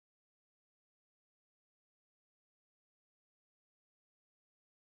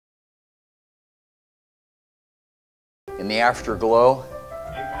in the afterglow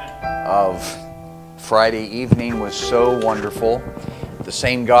of Friday evening was so wonderful. The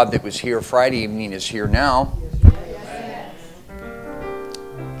same God that was here Friday evening is here now.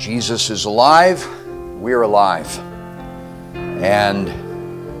 Jesus is alive. We're alive. And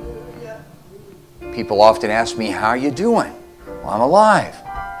people often ask me, how are you doing? Well, I'm alive.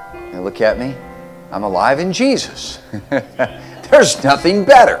 They look at me. I'm alive in Jesus. There's nothing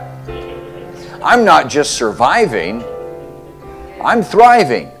better. I'm not just surviving. I'm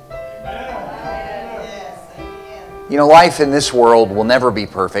thriving. You know, life in this world will never be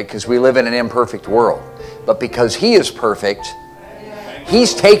perfect because we live in an imperfect world. But because He is perfect,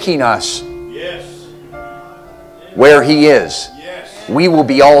 He's taking us where He is. We will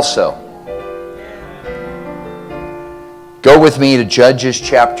be also. Go with me to Judges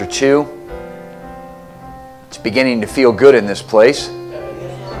chapter 2. It's beginning to feel good in this place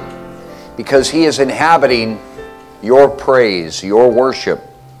because He is inhabiting your praise, your worship,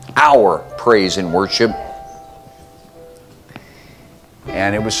 our praise and worship.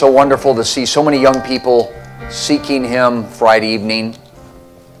 And it was so wonderful to see so many young people seeking Him Friday evening.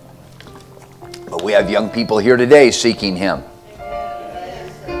 But we have young people here today seeking Him.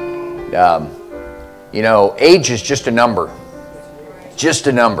 You know, age is just a number. Just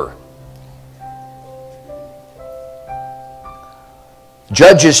a number.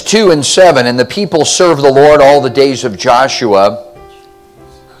 Judges 2 and 7, and the people served the Lord all the days of Joshua.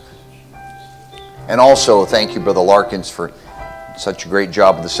 And also, thank you, Brother Larkins, for such a great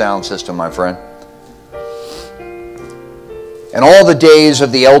job with the sound system, my friend. And all the days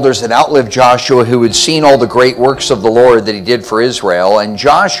of the elders that outlived Joshua, who had seen all the great works of the Lord that He did for Israel. And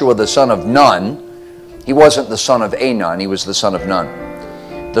Joshua the son of Nun, he wasn't the son of a Nun, he was the son of Nun,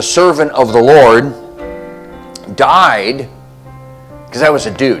 the servant of the Lord, died, because that was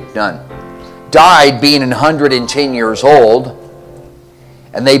a dude, Nun, died being 110 years old,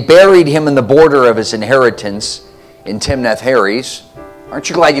 and they buried him in the border of his inheritance in Timnath-Heres. Aren't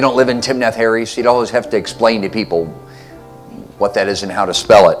you glad you don't live in Timnath-Heres? You'd always have to explain to people what that is and how to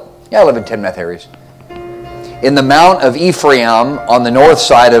spell it. Yeah, I live in Timnath-Heres. In the mount of Ephraim on the north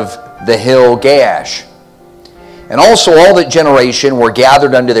side of the hill Gaash. And also all that generation were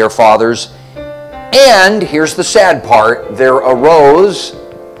gathered unto their fathers. And, here's the sad part, there arose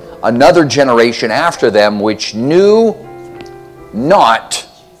another generation after them which knew not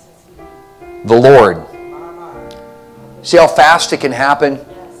the Lord. See how fast it can happen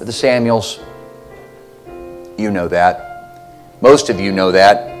with the Samuels? You know that. Most of you know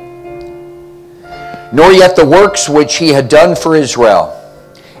that. Nor yet the works which He had done for Israel.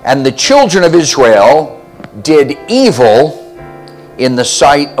 And the children of Israel did evil in the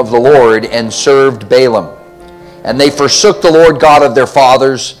sight of the Lord and served Balaam. And they forsook the Lord God of their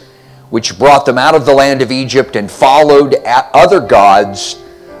fathers, which brought them out of the land of Egypt, and followed other gods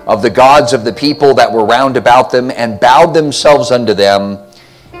of the gods of the people that were round about them, and bowed themselves unto them,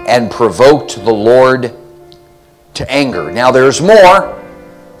 and provoked the Lord to anger. Now there's more,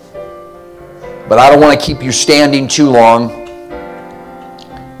 but I don't want to keep you standing too long.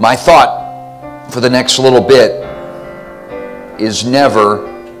 My thought for the next little bit is never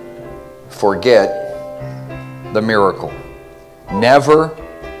forget the miracle. Never,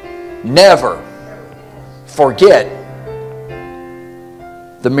 never forget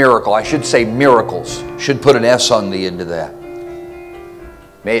the miracle. I should say miracles. Should put an S on the end of that.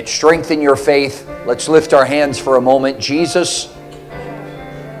 May it strengthen your faith. Let's lift our hands for a moment. Jesus,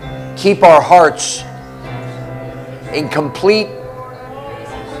 keep our hearts in complete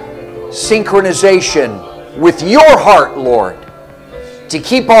synchronization with your heart, Lord, to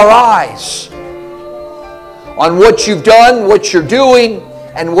keep our eyes on what you've done, what you're doing,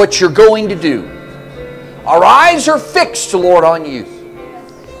 and what you're going to do. Our eyes are fixed, Lord, on you.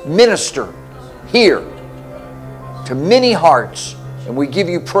 Minister here to many hearts, and we give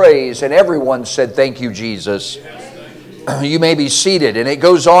you praise. And everyone said, thank you, Jesus. You may be seated. And it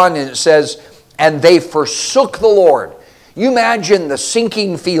goes on and it says, and they forsook the Lord. You imagine the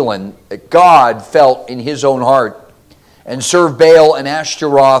sinking feeling that God felt in His own heart, and served Baal and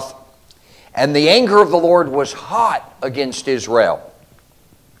Ashtaroth. And the anger of the Lord was hot against Israel.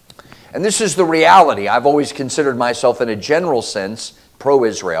 And this is the reality. I've always considered myself in a general sense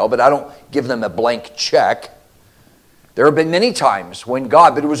pro-Israel, but I don't give them a blank check. There have been many times when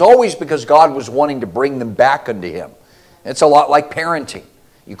God, but it was always because God was wanting to bring them back unto Him. It's a lot like parenting.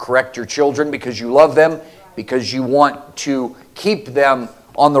 You correct your children because you love them, because you want to keep them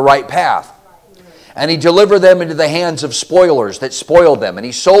on the right path. And He delivered them into the hands of spoilers that spoiled them. And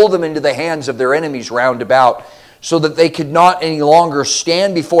He sold them into the hands of their enemies round about, so that they could not any longer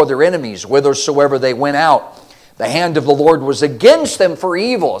stand before their enemies whithersoever they went out. The hand of the Lord was against them for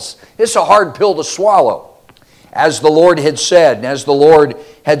evils. It's a hard pill to swallow. As the Lord had said, and as the Lord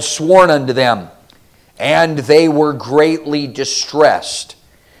had sworn unto them, and they were greatly distressed.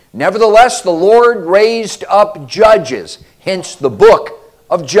 Nevertheless, the Lord raised up judges, hence the book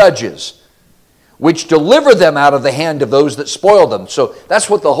of Judges, which delivered them out of the hand of those that spoiled them. So that's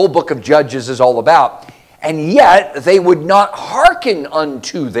what the whole book of Judges is all about. And yet they would not hearken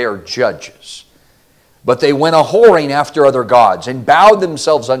unto their judges, but they went a-whoring after other gods, and bowed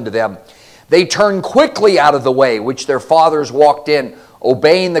themselves unto them. They turned quickly out of the way which their fathers walked in,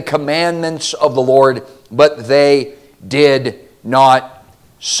 obeying the commandments of the Lord, but they did not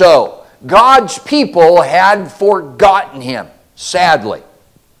so. God's people had forgotten Him, sadly.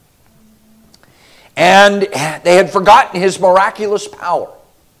 And they had forgotten His miraculous power.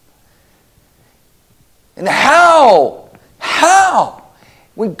 And how?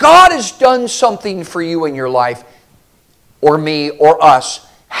 When God has done something for you in your life, or me, or us,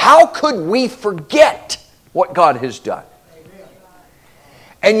 how could we forget what God has done?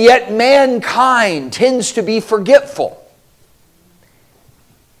 And yet mankind tends to be forgetful.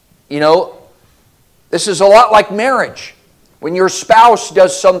 You know, this is a lot like marriage. When your spouse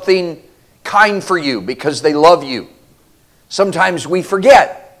does something kind for you because they love you, sometimes we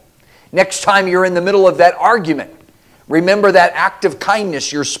forget. Next time you're in the middle of that argument, remember that act of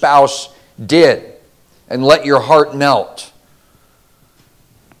kindness your spouse did and let your heart melt.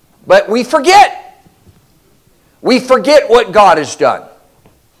 But we forget. We forget what God has done.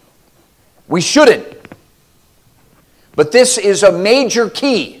 We shouldn't. But this is a major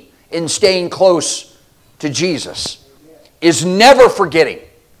key in staying close to Jesus, is never forgetting.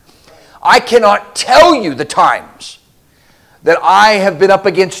 I cannot tell you the times that I have been up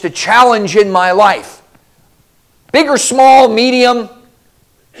against a challenge in my life, big or small, medium,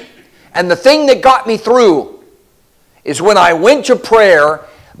 and the thing that got me through is when I went to prayer,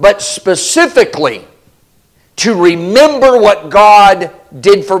 but specifically to remember what God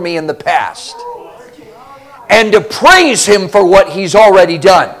did for me in the past and to praise Him for what He's already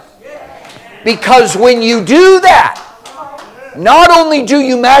done. Because when you do that, not only do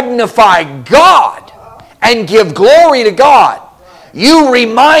you magnify God and give glory to God, you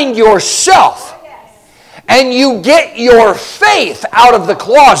remind yourself and you get your faith out of the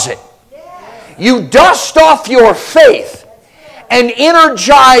closet. You dust off your faith and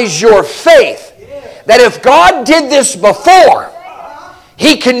energize your faith that if God did this before,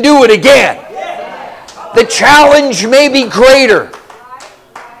 He can do it again. The challenge may be greater,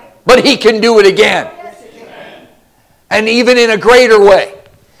 but He can do it again. And even in a greater way.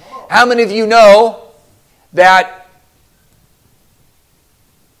 How many of you know that,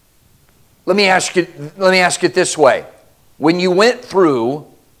 let me ask it this way. When you went through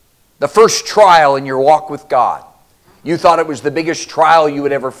the first trial in your walk with God, you thought it was the biggest trial you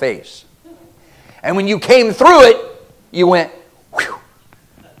would ever face. And when you came through it, you went, whew,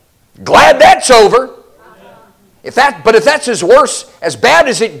 glad that's over. But if that's as bad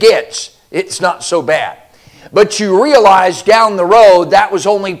as it gets, it's not so bad. But you realize down the road that was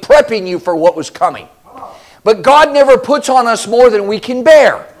only prepping you for what was coming. But God never puts on us more than we can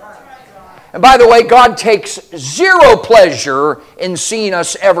bear. And by the way, God takes zero pleasure in seeing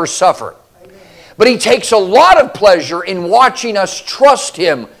us ever suffer. But He takes a lot of pleasure in watching us trust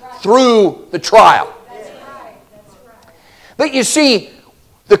Him through the trial. But you see,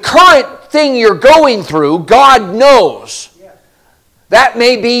 the current thing you're going through, God knows. That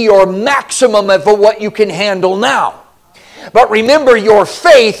may be your maximum of what you can handle now. But remember, your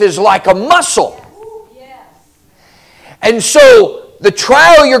faith is like a muscle. And so, the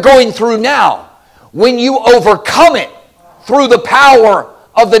trial you're going through now, when you overcome it through the power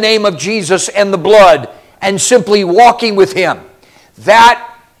of the name of Jesus and the blood and simply walking with Him,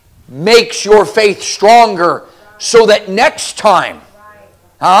 that makes your faith stronger so that next time,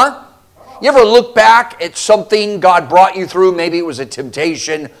 you ever look back at something God brought you through? Maybe it was a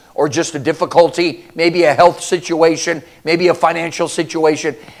temptation or just a difficulty, maybe a health situation, maybe a financial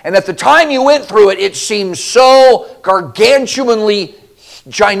situation. And at the time you went through it, it seemed so gargantuanly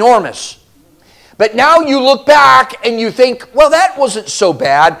ginormous. But now you look back and you think, well, that wasn't so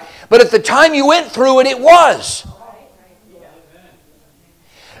bad. But at the time you went through it, it was.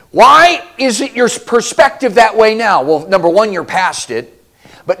 Why is it your perspective that way now? Well, number one, you're past it.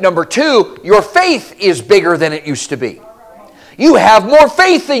 But number two, your faith is bigger than it used to be. You have more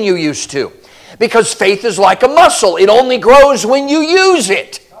faith than you used to. Because faith is like a muscle. It only grows when you use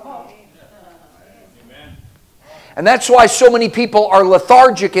it. And that's why so many people are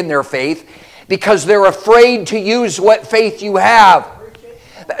lethargic in their faith, because they're afraid to use what faith you have.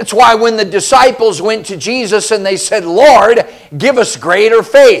 That's why when the disciples went to Jesus and they said, Lord, give us greater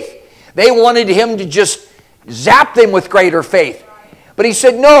faith, they wanted him to just zap them with greater faith. But he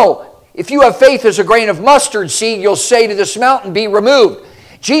said, no, if you have faith as a grain of mustard seed, you'll say to this mountain, be removed.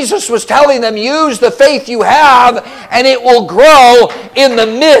 Jesus was telling them, use the faith you have and it will grow in the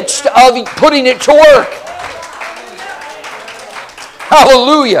midst of putting it to work.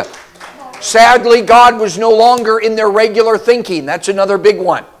 Hallelujah. Sadly, God was no longer in their regular thinking. That's another big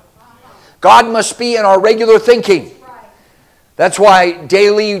one. God must be in our regular thinking. That's why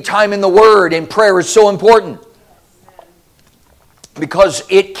daily time in the Word and prayer is so important. Because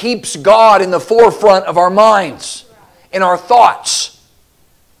it keeps God in the forefront of our minds, in our thoughts.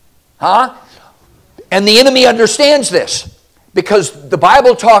 And the enemy understands this. Because the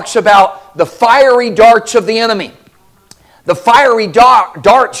Bible talks about the fiery darts of the enemy. The fiery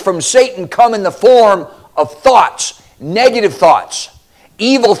darts from Satan come in the form of thoughts, negative thoughts,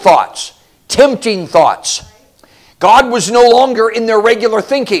 evil thoughts, tempting thoughts. God was no longer in their regular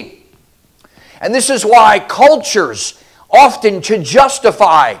thinking. And this is why cultures often, to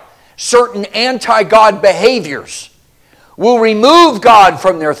justify certain anti-God behaviors, will remove God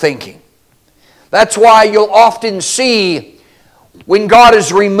from their thinking. That's why you'll often see when God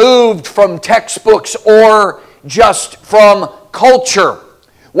is removed from textbooks or just from culture,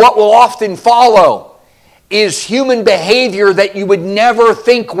 what will often follow is human behavior that you would never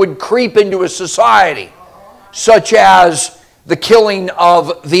think would creep into a society, such as the killing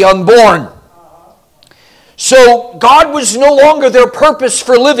of the unborn. So God was no longer their purpose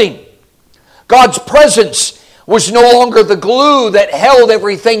for living. God's presence was no longer the glue that held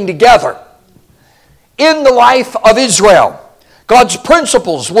everything together. In the life of Israel, God's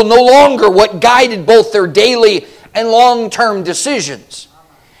principles were no longer what guided both their daily and long-term decisions.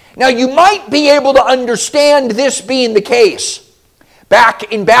 Now, you might be able to understand this being the case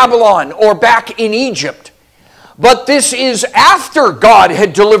back in Babylon or back in Egypt. But this is after God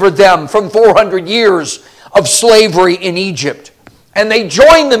had delivered them from 400 years of slavery in Egypt. And they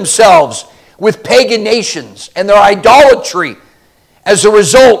joined themselves with pagan nations and their idolatry as a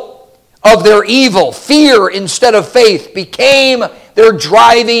result of their evil. Fear instead of faith became their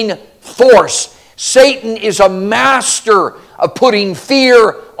driving force. Satan is a master of putting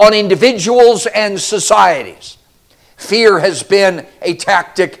fear on individuals and societies. Fear has been a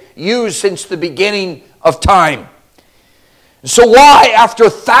tactic used since the beginning of time. So why, after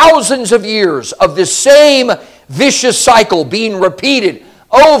thousands of years of this same vicious cycle being repeated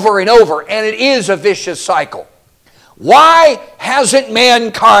over and over, and it is a vicious cycle, why hasn't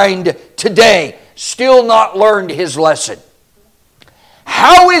mankind today still not learned his lesson?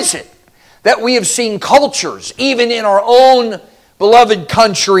 How is it that we have seen cultures, even in our own beloved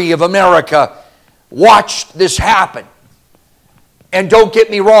country of America, watch this happen? And don't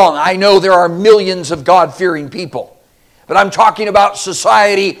get me wrong, I know there are millions of God-fearing people. But I'm talking about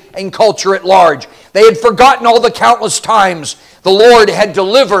society and culture at large. They had forgotten all the countless times the Lord had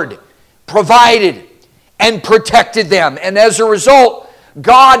delivered, provided, and protected them. And as a result,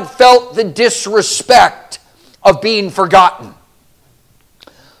 God felt the disrespect of being forgotten.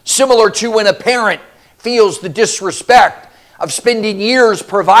 Similar to when a parent feels the disrespect of spending years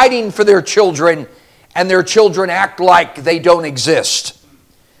providing for their children and their children act like they don't exist.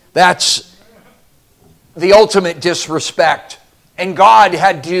 That's the ultimate disrespect. And God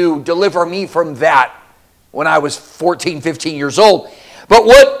had to deliver me from that when I was 14, 15 years old. But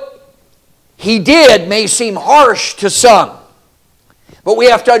what He did may seem harsh to some. But we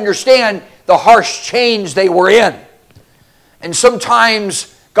have to understand the harsh change they were in. And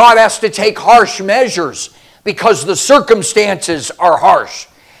sometimes God has to take harsh measures because the circumstances are harsh.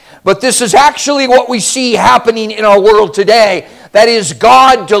 But this is actually what we see happening in our world today. That is,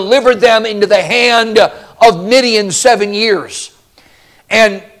 God delivered them into the hand of Midian 7 years.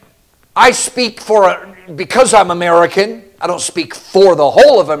 And I speak because I'm American, I don't speak for the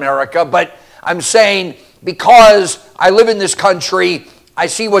whole of America, but I'm saying because I live in this country, I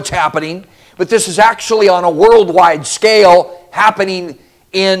see what's happening. But this is actually on a worldwide scale happening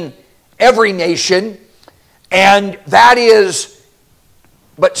in every nation. And that is,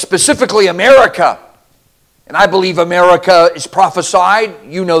 but specifically America. And I believe America is prophesied.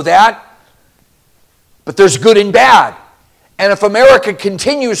 You know that. But there's good and bad. And if America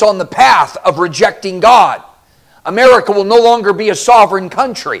continues on the path of rejecting God, America will no longer be a sovereign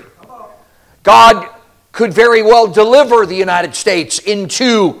country. God could very well deliver the United States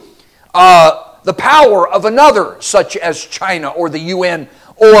into the power of another, such as China or the UN,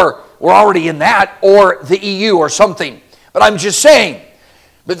 or we're already in that, or the EU or something. But I'm just saying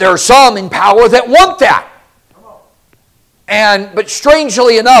that there are some in power that want that. But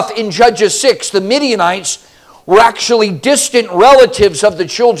strangely enough, in Judges 6, the Midianites were actually distant relatives of the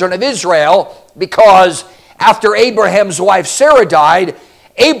children of Israel, because after Abraham's wife Sarah died,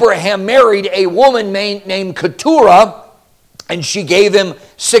 Abraham married a woman named Keturah, and she gave him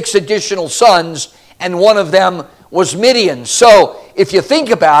 6 additional sons, and one of them was Midian. So if you think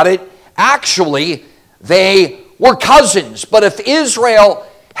about it, actually they were cousins. But if Israel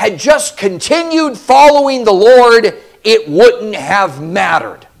had just continued following the Lord, it wouldn't have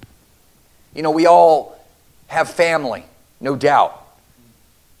mattered. You know, we all have family, no doubt,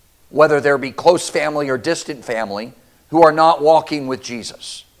 whether there be close family or distant family, who are not walking with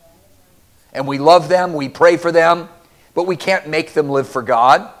Jesus. And we love them, we pray for them, but we can't make them live for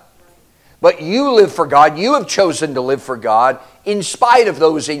God. But you live for God. You have chosen to live for God in spite of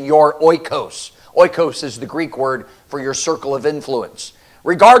those in your oikos. Oikos is the Greek word for your circle of influence.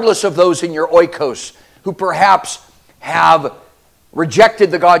 Regardless of those in your oikos who perhaps have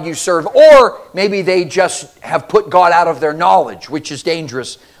rejected the God you serve, or maybe they just have put God out of their knowledge, which is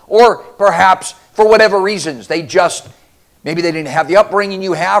dangerous, or perhaps for whatever reasons maybe they didn't have the upbringing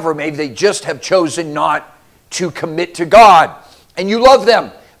you have, or maybe they just have chosen not to commit to God, and you love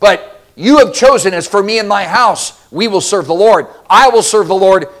them, but you have chosen, as for me and my house, we will serve the Lord. I will serve the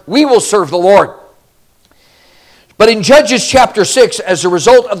Lord. We will serve the Lord. But in Judges chapter 6, as a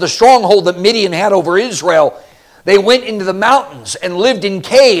result of the stronghold that Midian had over Israel, they went into the mountains and lived in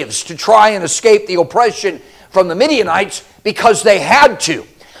caves to try and escape the oppression from the Midianites, because they had to.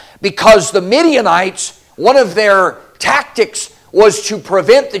 Because the Midianites, one of their tactics was to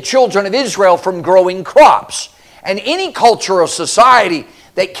prevent the children of Israel from growing crops. And any culture or society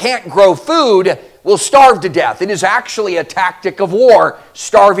that can't grow food will starve to death. It is actually a tactic of war,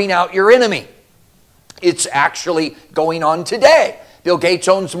 starving out your enemy. It's actually going on today. Bill Gates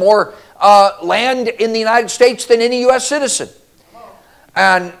owns more land in the United States than any U.S. citizen.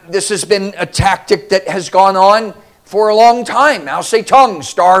 And this has been a tactic that has gone on for a long time. Mao Zedong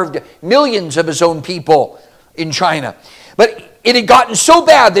starved millions of his own people in China. But it had gotten so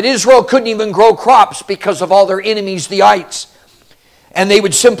bad that Israel couldn't even grow crops because of all their enemies, the ites. And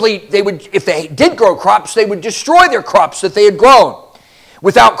if they did grow crops, they would destroy their crops that they had grown.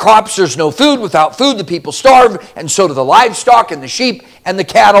 Without crops, there's no food. Without food, the people starve, and so do the livestock and the sheep and the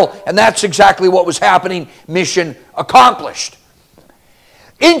cattle, and that's exactly what was happening. Mission accomplished.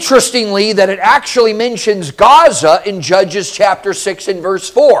 Interestingly, that it actually mentions Gaza in Judges chapter 6 and verse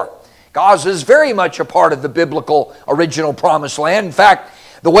 4. Gaza is very much a part of the biblical original promised land. In fact,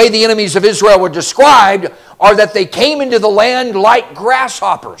 the way the enemies of Israel were described are that they came into the land like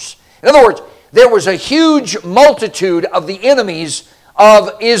grasshoppers. In other words, there was a huge multitude of the enemies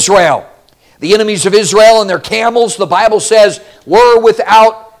of Israel. The enemies of Israel and their camels, the Bible says, were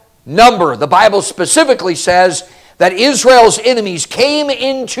without number. The Bible specifically says that Israel's enemies came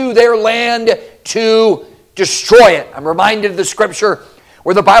into their land to destroy it. I'm reminded of the scripture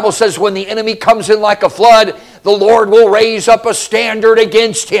where the Bible says, when the enemy comes in like a flood, the Lord will raise up a standard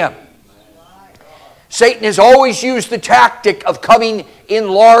against him. Satan has always used the tactic of coming in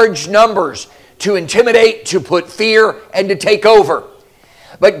large numbers to intimidate, to put fear, and to take over.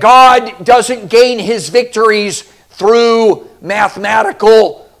 But God doesn't gain his victories through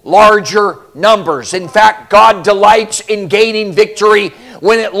mathematical larger numbers. In fact, God delights in gaining victory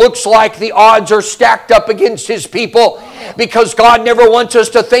when it looks like the odds are stacked up against his people, because God never wants us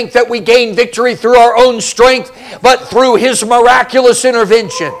to think that we gain victory through our own strength, but through his miraculous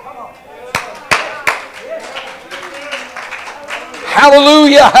intervention.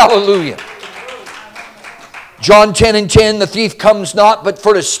 Hallelujah, hallelujah. John 10 and 10, the thief comes not but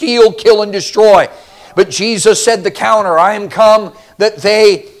for to steal, kill, and destroy. But Jesus said the counter, I am come that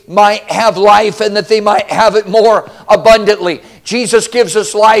they might have life and that they might have it more abundantly. Jesus gives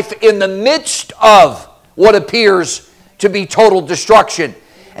us life in the midst of what appears to be total destruction.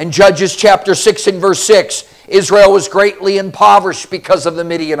 And Judges chapter 6 and verse 6, Israel was greatly impoverished because of the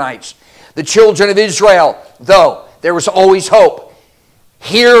Midianites. The children of Israel, though, there was always hope.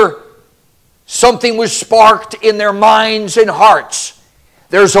 Here, something was sparked in their minds and hearts.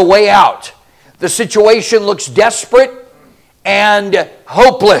 There's a way out. The situation looks desperate and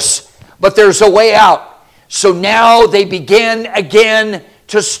hopeless, but there's a way out. So now they begin again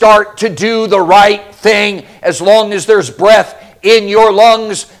to start to do the right thing. As long as there's breath in your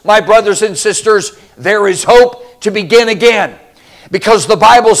lungs, my brothers and sisters, there is hope to begin again. Because the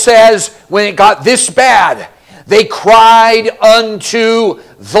Bible says when it got this bad, they cried unto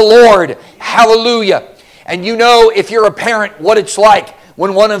the Lord. Hallelujah. And you know, if you're a parent, what it's like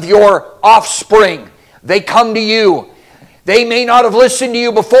when one of your offspring, they come to you. They may not have listened to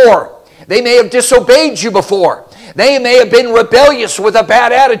you before. They may have disobeyed you before. They may have been rebellious with a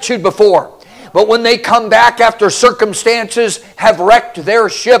bad attitude before. But when they come back after circumstances have wrecked their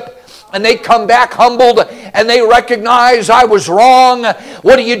ship, and they come back humbled and they recognize I was wrong,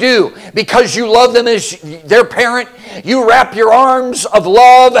 what do? Because you love them as their parent, you wrap your arms of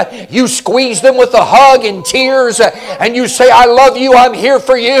love, you squeeze them with a hug and tears, and you say, I love you, I'm here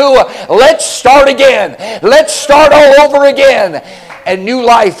for you. Let's start again. Let's start all over again. And new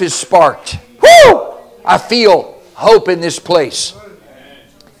life is sparked. Woo! I feel hope in this place.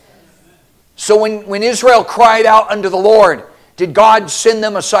 So when Israel cried out unto the Lord, did God send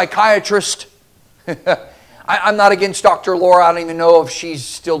them a psychiatrist? I'm not against Dr. Laura. I don't even know if she's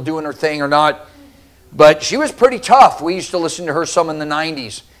still doing her thing or not. But she was pretty tough. We used to listen to her some in the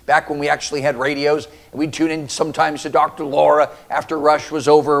 90s, back when we actually had radios. And we'd tune in sometimes to Dr. Laura after Rush was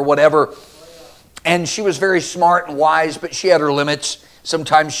over or whatever. And she was very smart and wise, but she had her limits.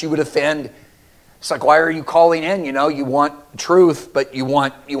 Sometimes she would offend. It's like, why are you calling in? You know, you want truth, but you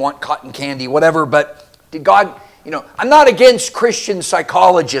want cotton candy, whatever. But did God... I'm not against Christian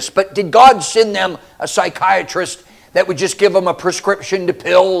psychologists, but did God send them a psychiatrist that would just give them a prescription to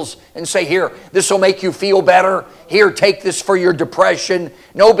pills and say, here, this will make you feel better. Here, take this for your depression.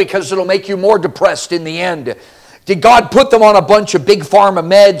 No, because it'll make you more depressed in the end. Did God put them on a bunch of big pharma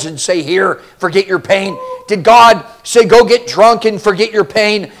meds and say, here, forget your pain? Did God say, go get drunk and forget your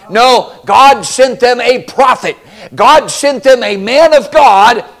pain? No, God sent them a prophet. God sent them a man of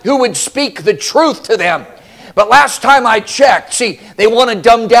God who would speak the truth to them. But last time I checked, see, they want to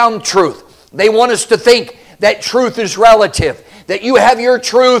dumb down truth. They want us to think that truth is relative, that you have your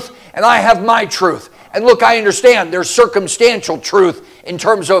truth and I have my truth. And look, I understand there's circumstantial truth in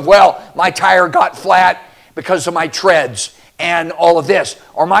terms of, well, my tire got flat because of my treads and all of this.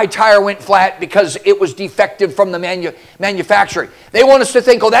 Or my tire went flat because it was defective from the manufacturing. They want us to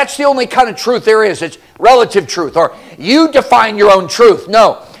think, oh, that's the only kind of truth there is. It's relative truth. Or you define your own truth.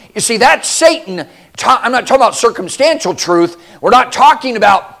 No. You see, that's Satan. I'm not talking about circumstantial truth. We're not talking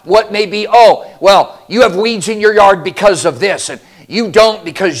about what may be, oh, well, you have weeds in your yard because of this, and you don't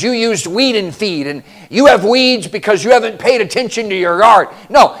because you used weed and feed, and you have weeds because you haven't paid attention to your yard.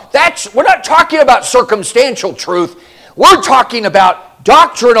 No, we're not talking about circumstantial truth. We're talking about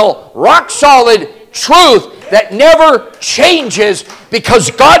doctrinal, rock-solid truth that never changes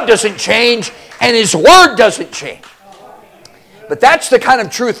because God doesn't change and His Word doesn't change. But that's the kind of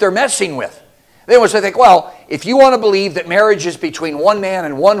truth they're messing with. They always think, well, if you want to believe that marriage is between one man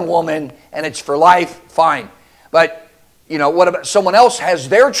and one woman and it's for life, fine. But, what about someone else has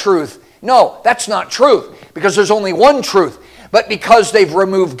their truth? No, that's not truth because there's only one truth. But because they've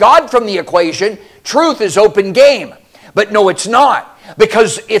removed God from the equation, truth is open game. But no, it's not.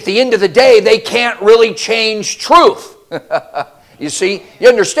 Because at the end of the day, they can't really change truth. You see? You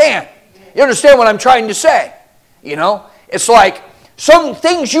understand? You understand what I'm trying to say? It's like, some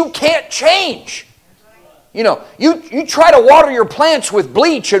things you can't change. You try to water your plants with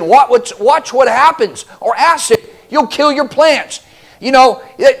bleach and watch what happens. Or acid, you'll kill your plants.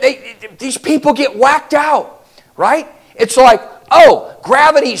 These people get whacked out, right? It's like, oh,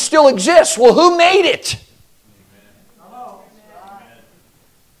 gravity still exists. Well, who made it?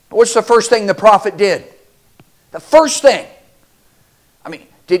 What's the first thing the prophet did? The first thing.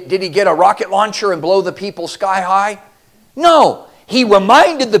 Did he get a rocket launcher and blow the people sky high? No. He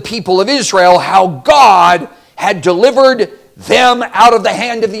reminded the people of Israel how God had delivered them out of the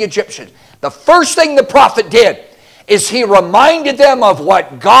hand of the Egyptians. The first thing the prophet did is he reminded them of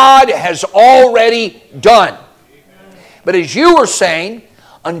what God has already done. But as you were saying,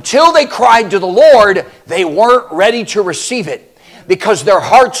 until they cried to the Lord, they weren't ready to receive it because their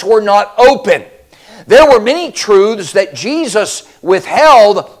hearts were not open. There were many truths that Jesus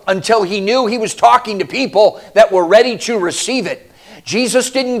withheld until He knew He was talking to people that were ready to receive it. Jesus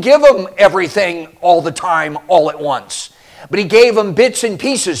didn't give them everything all the time, all at once. But He gave them bits and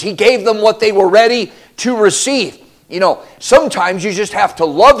pieces. He gave them what they were ready to receive. Sometimes you just have to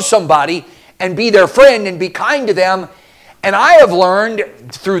love somebody and be their friend and be kind to them. And I have learned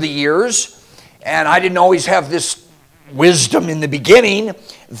through the years, and I didn't always have this wisdom in the beginning,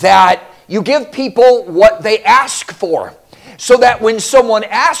 that you give people what they ask for. So that when someone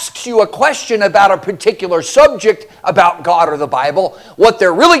asks you a question about a particular subject about God or the Bible, what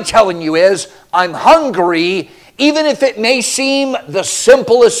they're really telling you is, I'm hungry, even if it may seem the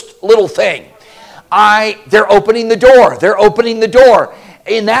simplest little thing. They're opening the door. They're opening the door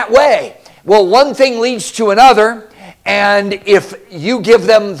in that way. Well, one thing leads to another, and if you give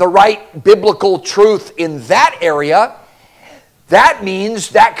them the right biblical truth in that area, that means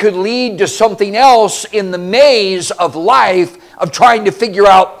that could lead to something else in the maze of life of trying to figure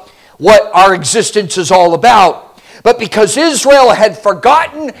out what our existence is all about. But because Israel had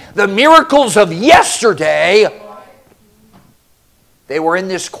forgotten the miracles of yesterday, they were in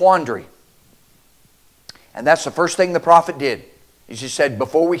this quandary. And that's the first thing the prophet did. He just said,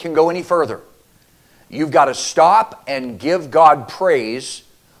 before we can go any further, you've got to stop and give God praise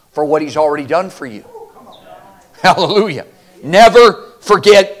for what He's already done for you. Hallelujah. Never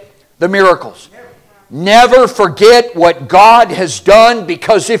forget the miracles. Never forget what God has done,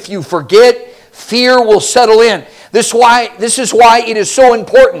 because if you forget, fear will settle in. This is why it is so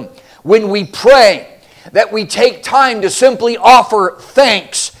important when we pray that we take time to simply offer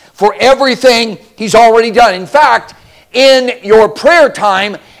thanks for everything He's already done. In fact, in your prayer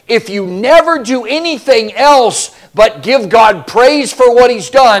time, if you never do anything else but give God praise for what He's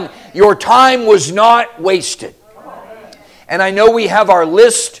done, your time was not wasted. And I know we have our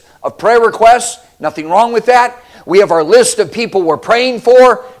list of prayer requests. Nothing wrong with that. We have our list of people we're praying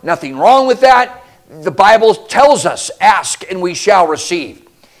for. Nothing wrong with that. The Bible tells us, ask and we shall receive.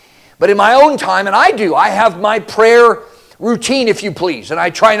 But in my own time, and I have my prayer routine, if you please, and I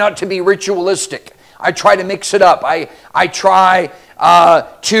try not to be ritualistic. I try to mix it up. I try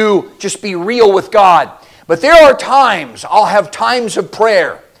to just be real with God. But there are times, I'll have times of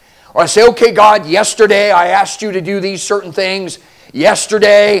prayer, or I say, okay, God, yesterday I asked you to do these certain things.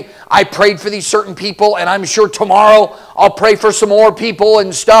 Yesterday I prayed for these certain people, and I'm sure tomorrow I'll pray for some more people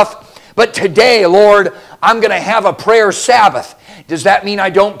and stuff. But today, Lord, I'm going to have a prayer Sabbath. Does that mean I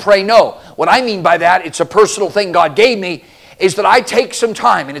don't pray? No. What I mean by that, it's a personal thing God gave me, is that I take some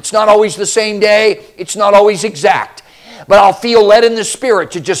time, and it's not always the same day, it's not always exact, but I'll feel led in the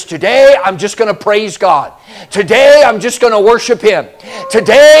Spirit to just today, I'm just going to praise God. Today, I'm just going to worship Him.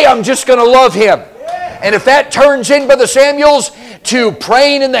 Today, I'm just going to love Him. And if that turns in, Brother Samuels, to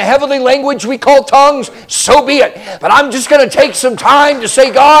praying in the heavenly language we call tongues, so be it. But I'm just going to take some time to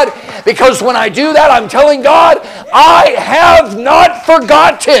say, God, because when I do that, I'm telling God, I have not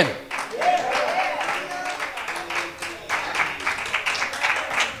forgotten.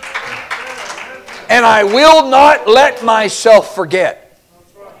 And I will not let myself forget.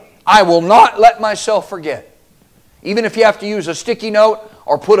 I will not let myself forget. Even if you have to use a sticky note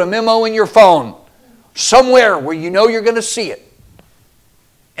or put a memo in your phone, somewhere where you know you're going to see it.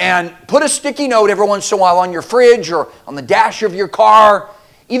 And put a sticky note every once in a while on your fridge or on the dash of your car,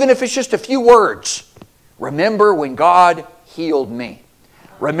 even if it's just a few words. Remember when God healed me.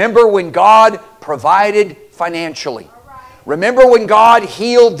 Remember when God provided financially. Remember when God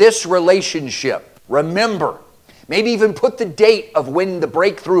healed this relationship. Remember. Maybe even put the date of when the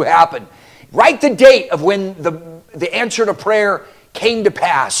breakthrough happened. Write the date of when the answer to prayer came to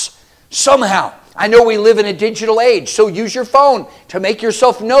pass. Somehow. I know we live in a digital age, so use your phone to make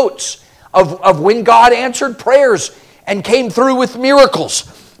yourself notes of when God answered prayers and came through with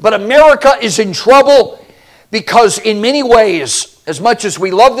miracles. But America is in trouble because in many ways, as much as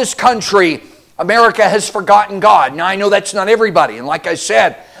we love this country, America has forgotten God. Now, I know that's not everybody, and like I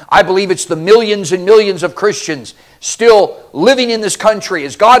said, I believe it's the millions and millions of Christians still living in this country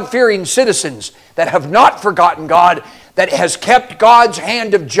as God-fearing citizens that have not forgotten God, that has kept God's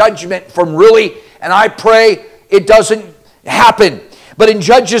hand of judgment from really, and I pray it doesn't happen. But in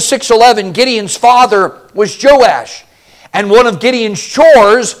Judges 6:11, Gideon's father was Joash, and one of Gideon's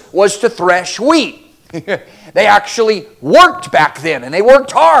chores was to thresh wheat. They actually worked back then, and they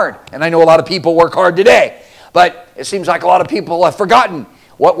worked hard. And I know a lot of people work hard today, but it seems like a lot of people have forgotten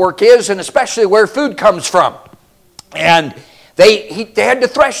what work is, and especially where food comes from. And they had to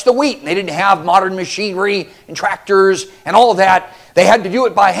thresh the wheat, and they didn't have modern machinery and tractors and all of that. They had to do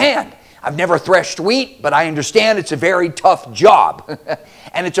it by hand. I've never threshed wheat, but I understand it's a very tough job.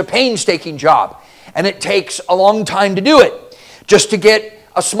 And it's a painstaking job. And it takes a long time to do it, just to get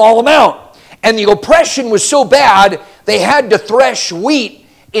a small amount. And the oppression was so bad, they had to thresh wheat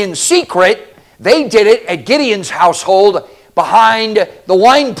in secret. They did it at Gideon's household behind the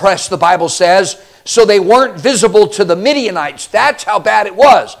winepress, the Bible says, so they weren't visible to the Midianites. That's how bad it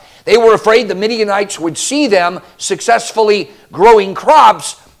was. They were afraid the Midianites would see them successfully growing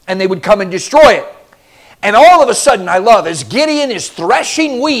crops and they would come and destroy it. And all of a sudden, I love, as Gideon is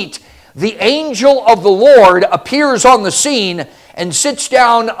threshing wheat, the angel of the Lord appears on the scene and sits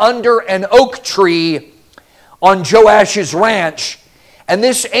down under an oak tree on Joash's ranch. And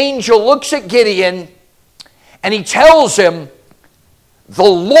this angel looks at Gideon and he tells him, "The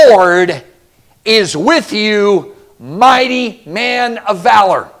Lord is with you, mighty man of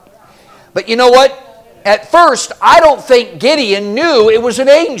valor." But you know what? At first, I don't think Gideon knew it was an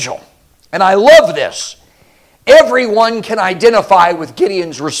angel. And I love this. Everyone can identify with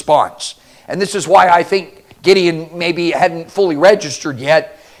Gideon's response. And this is why I think Gideon maybe hadn't fully registered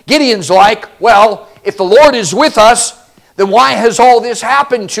yet. Gideon's like, well, if the Lord is with us, then why has all this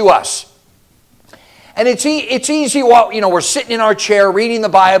happened to us? And it's easy while we're sitting in our chair reading the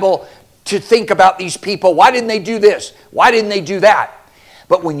Bible to think about these people. Why didn't they do this? Why didn't they do that?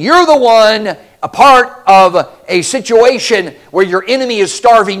 But when you're the one, a part of a situation where your enemy is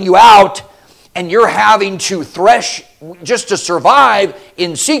starving you out and you're having to thresh just to survive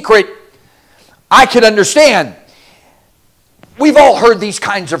in secret, I could understand. We've all heard these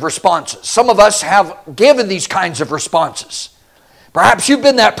kinds of responses. Some of us have given these kinds of responses. Perhaps you've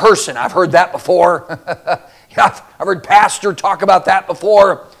been that person. I've heard that before. I've heard pastor talk about that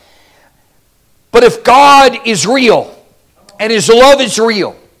before. But if God is real and His love is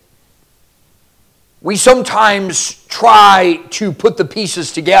real, we sometimes try to put the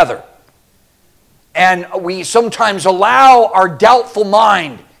pieces together. And we sometimes allow our doubtful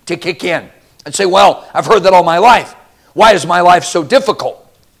mind to kick in and say, well, I've heard that all my life. Why is my life so difficult?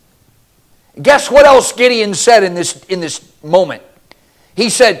 Guess what else Gideon said in this moment? He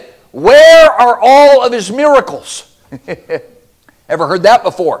said, where are all of his miracles? Ever heard that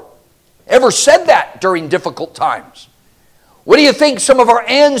before? Ever said that during difficult times? What do you think some of our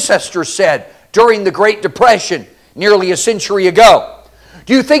ancestors said during the Great Depression nearly a century ago?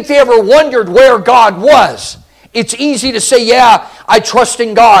 Do you think they ever wondered where God was? It's easy to say, yeah, I trust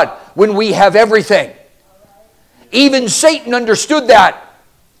in God when we have everything. Even Satan understood that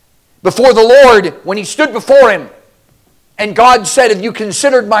before the Lord when he stood before him. And God said, have you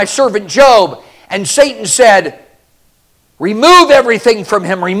considered my servant Job? And Satan said, remove everything from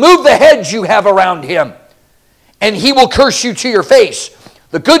him. Remove the hedge you have around him. And he will curse you to your face.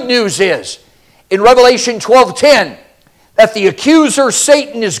 The good news is, in Revelation 12:10, that the accuser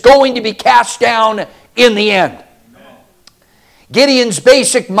Satan is going to be cast down in the end. Amen. Gideon's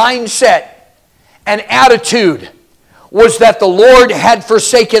basic mindset and attitude was that the Lord had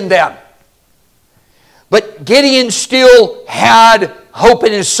forsaken them. But Gideon still had hope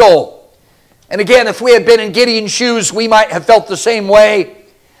in his soul. And again, if we had been in Gideon's shoes, we might have felt the same way.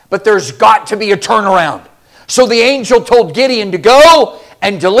 But there's got to be a turnaround. So the angel told Gideon to go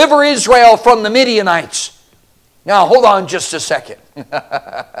and deliver Israel from the Midianites. Now, hold on just a second.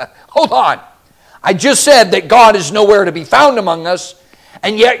 Hold on. I just said that God is nowhere to be found among us,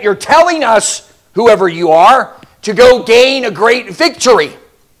 and yet you're telling us, whoever you are, to go gain a great victory.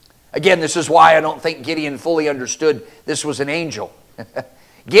 Again, this is why I don't think Gideon fully understood this was an angel.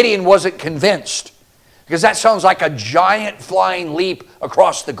 Gideon wasn't convinced, because that sounds like a giant flying leap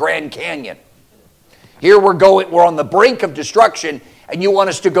across the Grand Canyon. Here we're on the brink of destruction, and you want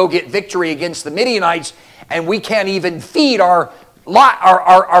us to go get victory against the Midianites, and we can't even feed our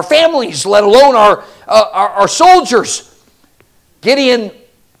families, let alone our soldiers. Gideon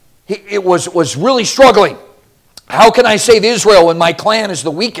was really struggling. How can I save Israel when my clan is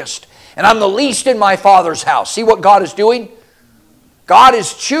the weakest and I'm the least in my father's house? See what God is doing? God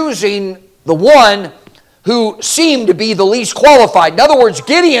is choosing the one who seemed to be the least qualified. In other words,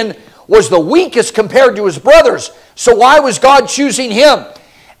 Gideon was the weakest compared to his brothers. So why was God choosing him?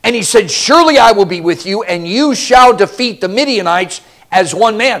 And he said, surely I will be with you, and you shall defeat the Midianites as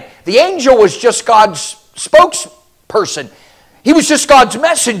one man. The angel was just God's spokesperson. He was just God's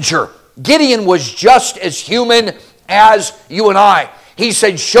messenger. Gideon was just as human as you and I. He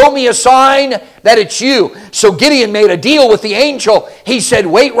said, show me a sign that it's you. So Gideon made a deal with the angel. He said,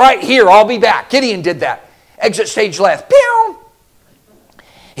 wait right here, I'll be back. Gideon did that. Exit stage left. Pew!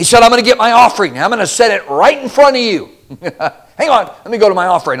 He said, I'm going to get my offering. I'm going to set it right in front of you. Hang on, let me go to my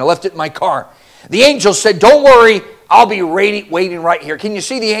offering. I left it in my car. The angel said, don't worry, I'll be waiting right here. Can you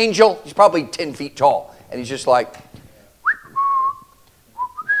see the angel? He's probably 10 feet tall. And he's just like...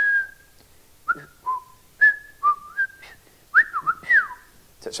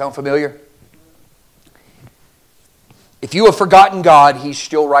 Does that sound familiar? If you have forgotten God, He's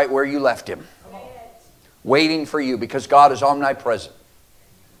still right where you left Him. Waiting for you, because God is omnipresent.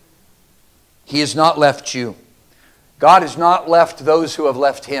 He has not left you. God has not left those who have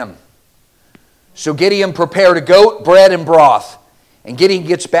left Him. So Gideon prepared a goat, bread, and broth. And Gideon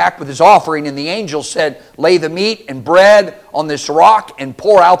gets back with his offering, and the angel said, lay the meat and bread on this rock and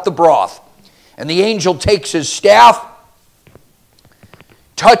pour out the broth. And the angel takes his staff,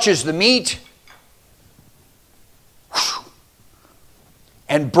 touches the meat,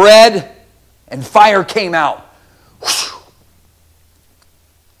 and bread and fire came out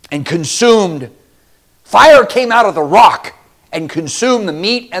and consumed. Fire came out of the rock and consumed the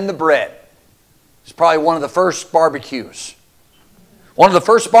meat and the bread. It's probably one of the first barbecues. One of the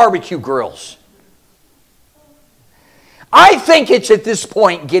first barbecue grills. I think it's at this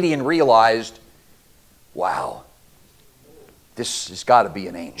point Gideon realized, wow, this has got to be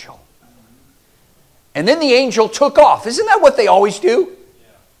an angel. And then the angel took off. Isn't that what they always do?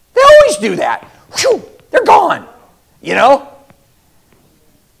 They always do that. Whew, they're gone. You know?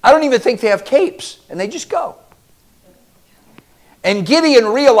 I don't even think they have capes. And they just go. And Gideon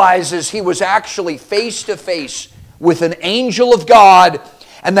realizes he was actually face to face with an angel of God.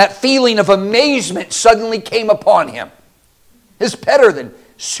 And that feeling of amazement suddenly came upon him. It's better than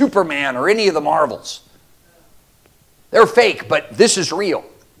Superman or any of the Marvels. They're fake, but this is real.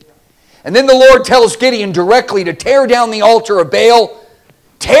 And then the Lord tells Gideon directly to tear down the altar of Baal,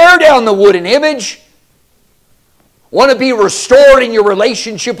 tear down the wooden image. Want to be restored in your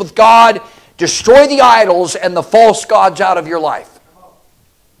relationship with God? Destroy the idols and the false gods out of your life.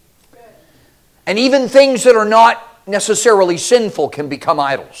 And even things that are not necessarily sinful can become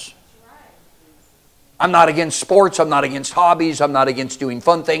idols. I'm not against sports. I'm not against hobbies. I'm not against doing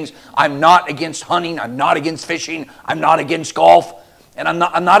fun things. I'm not against hunting. I'm not against fishing. I'm not against golf. And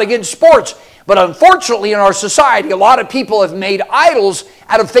I'm not against sports. But unfortunately in our society, a lot of people have made idols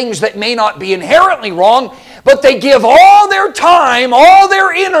out of things that may not be inherently wrong, but they give all their time, all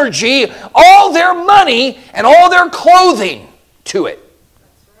their energy, all their money, and all their clothing to it.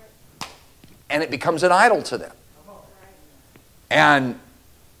 And it becomes an idol to them. And,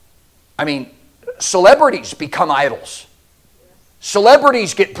 I mean, celebrities become idols.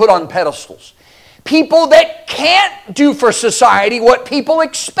 Celebrities get put on pedestals. People that can't do for society what people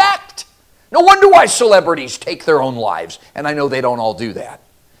expect. No wonder why celebrities take their own lives. And I know they don't all do that.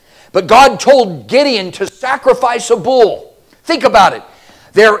 But God told Gideon to sacrifice a bull. Think about it.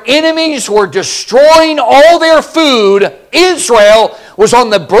 Their enemies were destroying all their food. Israel was on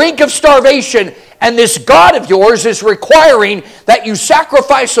the brink of starvation. And this God of yours is requiring that you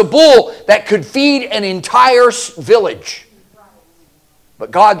sacrifice a bull that could feed an entire village.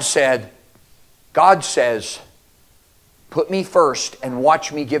 But God says, put me first and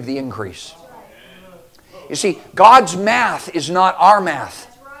watch me give the increase. You see, God's math is not our math.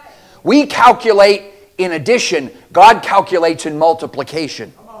 We calculate in addition, God calculates in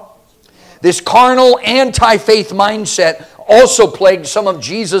multiplication. This carnal, anti-faith mindset also plagued some of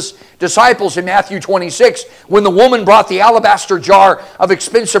Jesus' disciples in Matthew 26. When the woman brought the alabaster jar of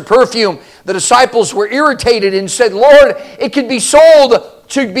expensive perfume, the disciples were irritated and said, Lord, it could be sold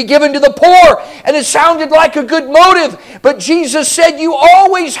to be given to the poor. And it sounded like a good motive. But Jesus said, you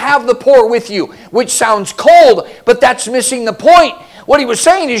always have the poor with you, which sounds cold, but that's missing the point. What he was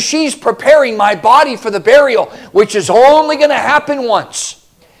saying is, she's preparing my body for the burial, which is only going to happen once.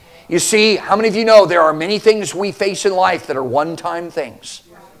 You see, how many of you know there are many things we face in life that are one-time things?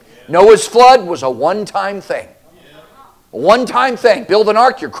 Noah's flood was a one-time thing. A one-time thing. Build an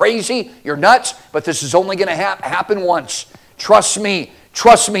ark, you're crazy, you're nuts, but this is only going to happen once. Trust me.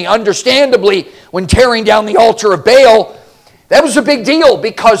 Trust me. Understandably, when tearing down the altar of Baal, that was a big deal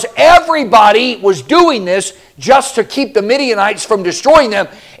because everybody was doing this just to keep the Midianites from destroying them,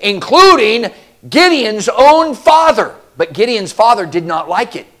 including Gideon's own father. But Gideon's father did not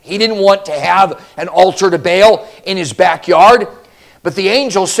like it. He didn't want to have an altar to Baal in his backyard. But the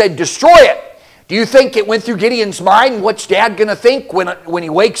angel said, destroy it. Do you think it went through Gideon's mind? What's Dad going to think when he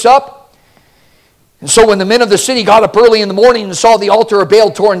wakes up? And so when the men of the city got up early in the morning and saw the altar of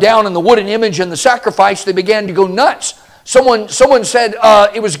Baal torn down and the wooden image and the sacrifice, they began to go nuts. Someone said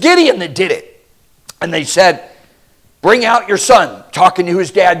it was Gideon that did it. And they said, bring out your son. Talking to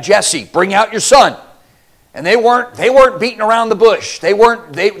his dad, Jesse. Bring out your son. And they weren't beating around the bush. They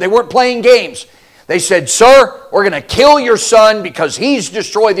weren't playing games. They said, sir, we're going to kill your son because he's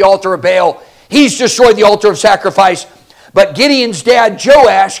destroyed the altar of Baal. He's destroyed the altar of sacrifice. But Gideon's dad,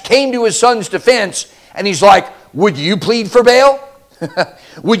 Joash, came to his son's defense, and he's like, would you plead for Baal?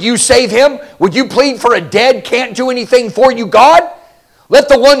 Would you save him? Would you plead for a dead, can't do anything for you God? Let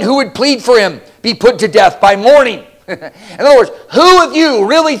the one who would plead for him be put to death by morning. In other words, who of you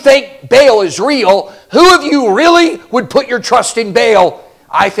really think Baal is real? Who of you really would put your trust in Baal?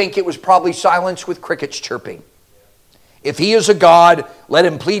 I think it was probably silence with crickets chirping. If he is a god, let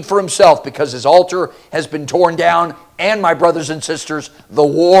him plead for himself because his altar has been torn down. And my brothers and sisters, the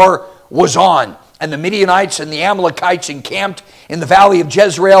war was on. And the Midianites and the Amalekites encamped in the valley of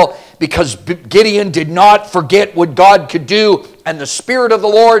Jezreel because Gideon did not forget what God could do. And the Spirit of the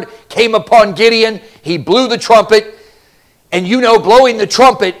Lord came upon Gideon. He blew the trumpet. And you know, blowing the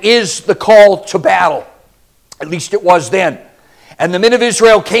trumpet is the call to battle. At least it was then. And the men of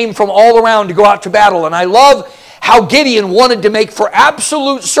Israel came from all around to go out to battle. And I love how Gideon wanted to make for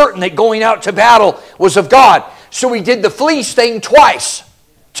absolute certain that going out to battle was of God. So he did the fleece thing twice.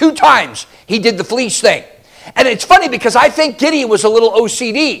 2 times he did the fleece thing. And it's funny because I think Gideon was a little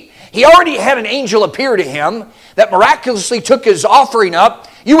OCD. He already had an angel appear to him that miraculously took his offering up.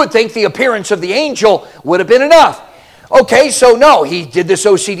 You would think the appearance of the angel would have been enough. Okay, so no, he did this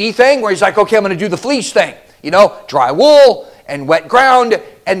OCD thing where he's like, okay, I'm going to do the fleece thing. You know, dry wool and wet ground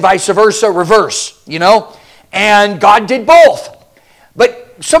and vice versa, reverse, you know. And God did both.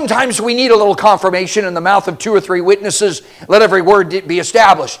 But sometimes we need a little confirmation. In the mouth of 2 or 3 witnesses, let every word be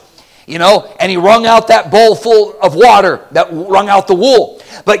established. You know, and he wrung out that bowl full of water that wrung out the wool.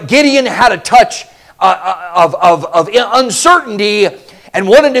 But Gideon had a touch of uncertainty and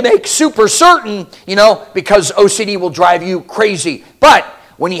wanted to make super certain, you know, because OCD will drive you crazy. But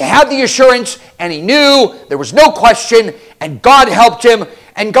when he had the assurance and he knew there was no question and God helped him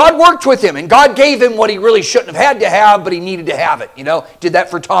and God worked with him and God gave him what he really shouldn't have had to have, but he needed to have it, you know. Did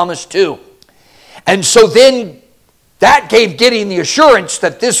that for Thomas too. And so then that gave Gideon the assurance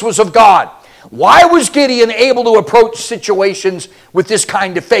that this was of God. Why was Gideon able to approach situations with this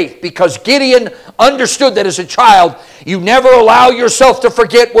kind of faith? Because Gideon understood that as a child, you never allow yourself to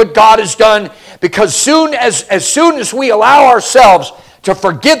forget what God has done, because as soon as we allow ourselves to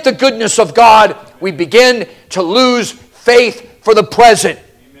forget the goodness of God, we begin to lose faith for the present.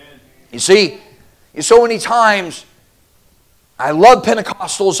 Amen. You see, so many times, I love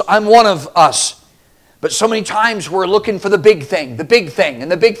Pentecostals, I'm one of us. But so many times we're looking for the big thing, and the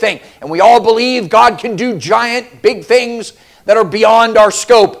big thing. And we all believe God can do giant, big things that are beyond our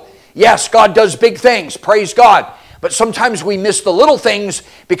scope. Yes, God does big things, praise God. But sometimes we miss the little things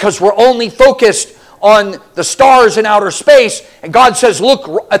because we're only focused on the stars in outer space. And God says,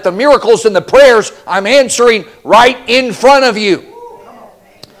 look at the miracles and the prayers I'm answering right in front of you.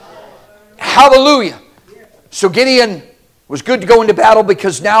 Hallelujah. So Gideon was good to go into battle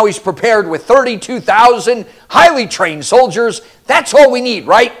because now he's prepared with 32,000 highly trained soldiers. That's all we need,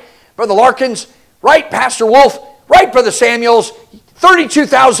 right? Brother Larkins, right? Pastor Wolf, right? Brother Samuels,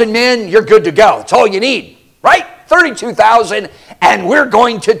 32,000 men, you're good to go. That's all you need, right? 32,000, and we're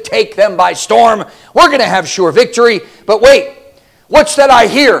going to take them by storm. We're going to have sure victory. But wait, what's that I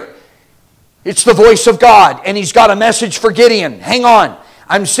hear? It's the voice of God, and he's got a message for Gideon. Hang on,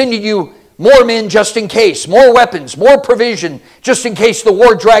 I'm sending you more men just in case, more weapons, more provision, just in case the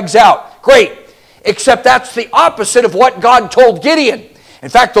war drags out. Great. Except that's the opposite of what God told Gideon. In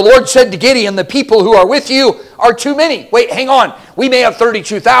fact, the Lord said to Gideon, the people who are with you are too many. Wait, hang on. We may have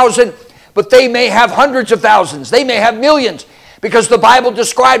 32,000, but they may have hundreds of thousands. They may have millions, because the Bible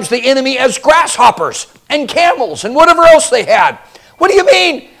describes the enemy as grasshoppers and camels and whatever else they had. What do you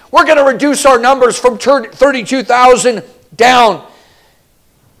mean? We're going to reduce our numbers from 32,000 down.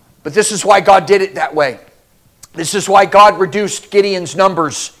 But this is why God did it that way. This is why God reduced Gideon's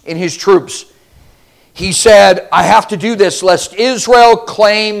numbers in his troops. He said, I have to do this lest Israel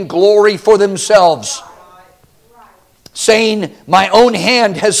claim glory for themselves, saying, my own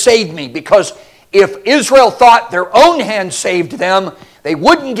hand has saved me. Because if Israel thought their own hand saved them, they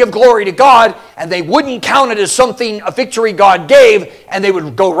wouldn't give glory to God, and they wouldn't count it as something, a victory God gave, and they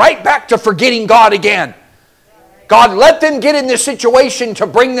would go right back to forgetting God again. God let them get in this situation to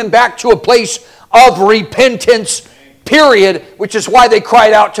bring them back to a place of repentance, period, which is why they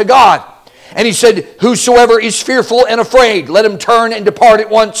cried out to God. And he said, whosoever is fearful and afraid, let him turn and depart at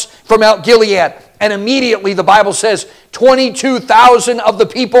once from Mount Gilead. And immediately, the Bible says, 22,000 of the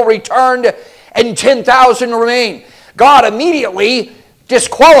people returned and 10,000 remained. God immediately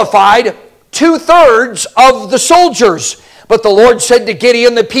disqualified 2/3 of the soldiers. But the Lord said to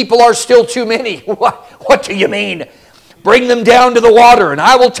Gideon, the people are still too many. What do you mean? Bring them down to the water, and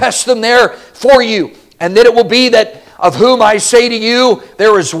I will test them there for you. And then it will be that of whom I say to you,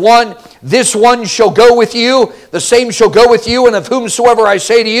 there is one, this one shall go with you, the same shall go with you, and of whomsoever I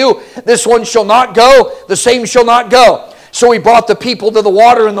say to you, this one shall not go, the same shall not go. So he brought the people to the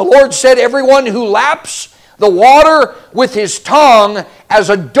water, and the Lord said, everyone who laps the water with his tongue as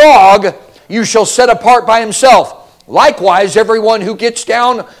a dog, you shall set apart by himself. Likewise, everyone who gets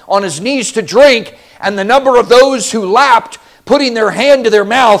down on his knees to drink, and the number of those who lapped, putting their hand to their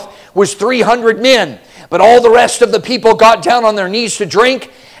mouth, was 300 men. But all the rest of the people got down on their knees to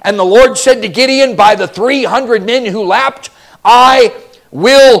drink, and the Lord said to Gideon, by the 300 men who lapped, I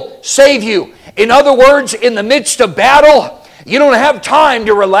will save you. In other words, in the midst of battle, you don't have time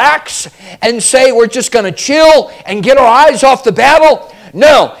to relax and say, we're just going to chill and get our eyes off the battle.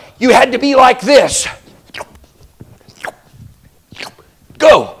 No, you had to be like this.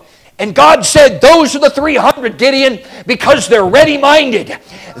 Go. And God said, those are the 300, Gideon, because they're ready-minded.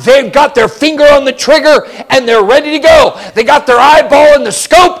 They've got their finger on the trigger, and they're ready to go. They got their eyeball in the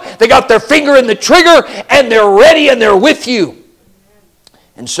scope, they got their finger in the trigger, and they're ready, and they're with you.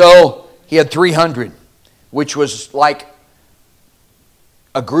 And so, he had 300, which was like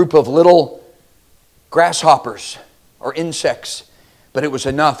a group of little grasshoppers or insects, but it was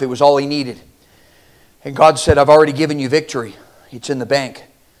enough. It was all he needed. And God said, I've already given you victory. It's in the bank.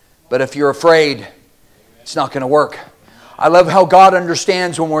 But if you're afraid, it's not going to work. I love how God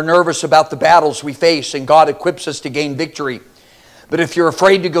understands when we're nervous about the battles we face, and God equips us to gain victory. But if you're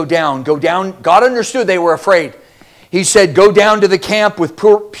afraid to go down, go down. God understood they were afraid. He said, go down to the camp with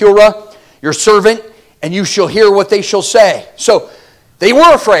Purah, your servant, and you shall hear what they shall say. So they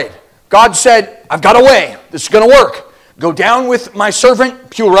were afraid. God said, I've got a way. This is going to work. Go down with my servant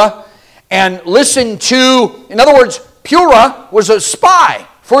Purah and listen to, in other words, Purah was a spy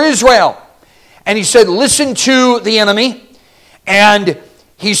for Israel. And he said, listen to the enemy. And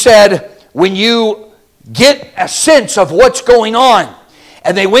he said, when you get a sense of what's going on.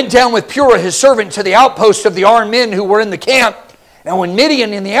 And they went down with Purah, his servant, to the outpost of the armed men who were in the camp. And when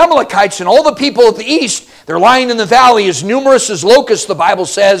Midian and the Amalekites and all the people of the east, they're lying in the valley as numerous as locusts, the Bible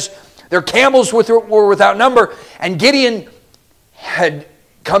says. Their camels were without number. And Gideon had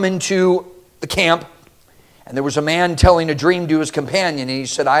come into the camp. And there was a man telling a dream to his companion. And he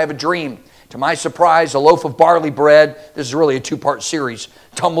said, I have a dream. To my surprise, a loaf of barley bread, this is really a two-part series,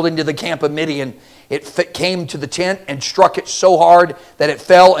 tumbled into the camp of Midian. It came to the tent and struck it so hard that it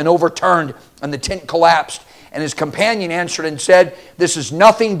fell and overturned, and the tent collapsed. And his companion answered and said, this is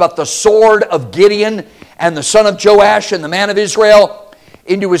nothing but the sword of Gideon and the son of Joash and the man of Israel.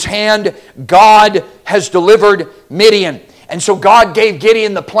 Into his hand, God has delivered Midian. And so God gave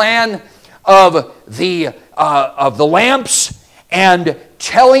Gideon the plan of the lamps and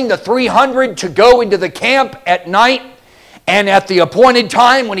telling the 300 to go into the camp at night. And at the appointed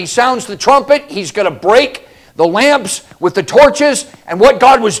time, when he sounds the trumpet, he's going to break the lamps with the torches. And what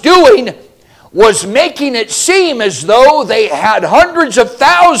God was doing was making it seem as though they had hundreds of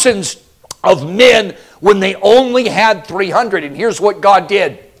thousands of men when they only had 300. And here's what God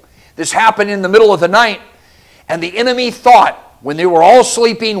did. This happened in the middle of the night. And the enemy thought, when they were all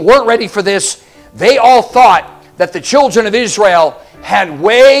sleeping, weren't ready for this, they all thought that the children of Israel had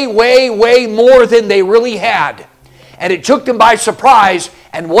way, way, way more than they really had. And it took them by surprise.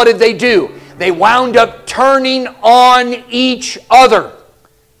 And what did they do? They wound up turning on each other.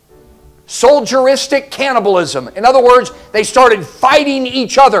 Soldieristic cannibalism. In other words, they started fighting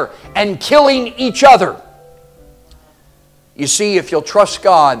each other and killing each other. You see, if you'll trust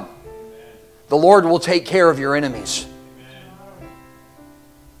God, the Lord will take care of your enemies.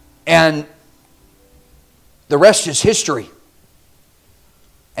 And the rest is history.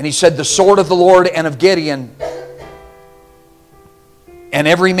 And he said, the sword of the Lord and of Gideon. And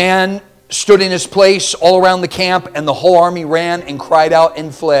every man stood in his place all around the camp, and the whole army ran and cried out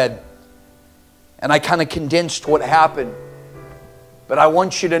and fled. And I kind of condensed what happened. But I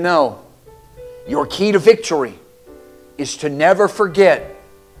want you to know, your key to victory is to never forget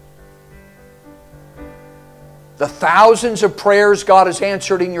the thousands of prayers God has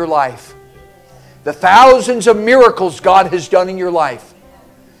answered in your life. The thousands of miracles God has done in your life.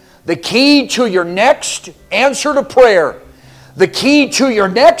 The key to your next answer to prayer, the key to your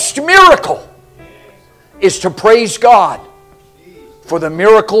next miracle, is to praise God for the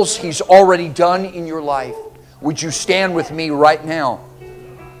miracles He's already done in your life. Would you stand with me right now?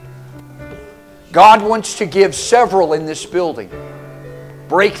 God wants to give several in this building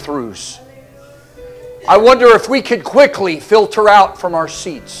breakthroughs. I wonder if we could quickly filter out from our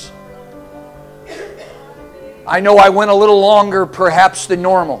seats. I know I went a little longer perhaps than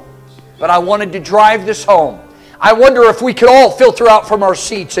normal, but I wanted to drive this home. I wonder if we could all filter out from our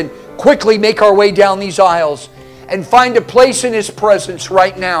seats and quickly make our way down these aisles and find a place in His presence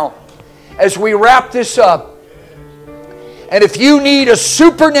right now as we wrap this up. And if you need a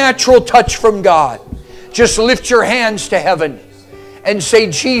supernatural touch from God, just lift your hands to heaven and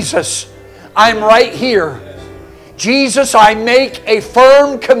say, Jesus, I'm right here. Jesus, I make a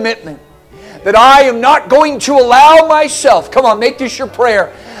firm commitment that I am not going to allow myself, come on, make this your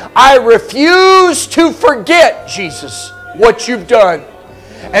prayer. I refuse to forget, Jesus, what you've done.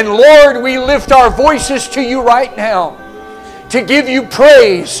 And Lord, we lift our voices to you right now to give you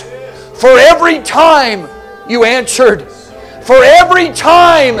praise for every time you answered, for every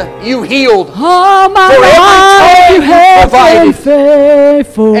time you healed, for every time you provided,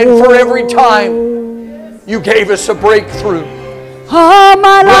 and for every time you gave us a breakthrough. All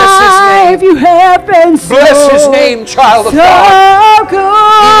my life you have been so bless His name, child of God. Good.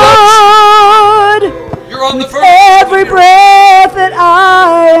 You're on the first. Every breath that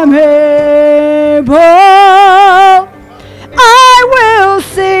I am able, I will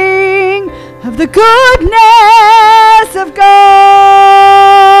sing of the goodness of God.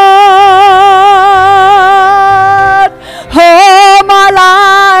 All my life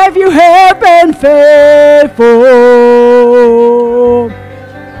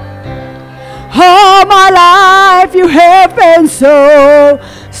All my life you have been so,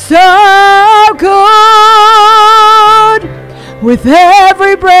 so good. With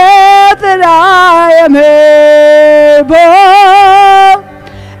every breath that I am able,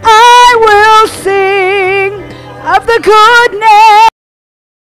 I will sing of the goodness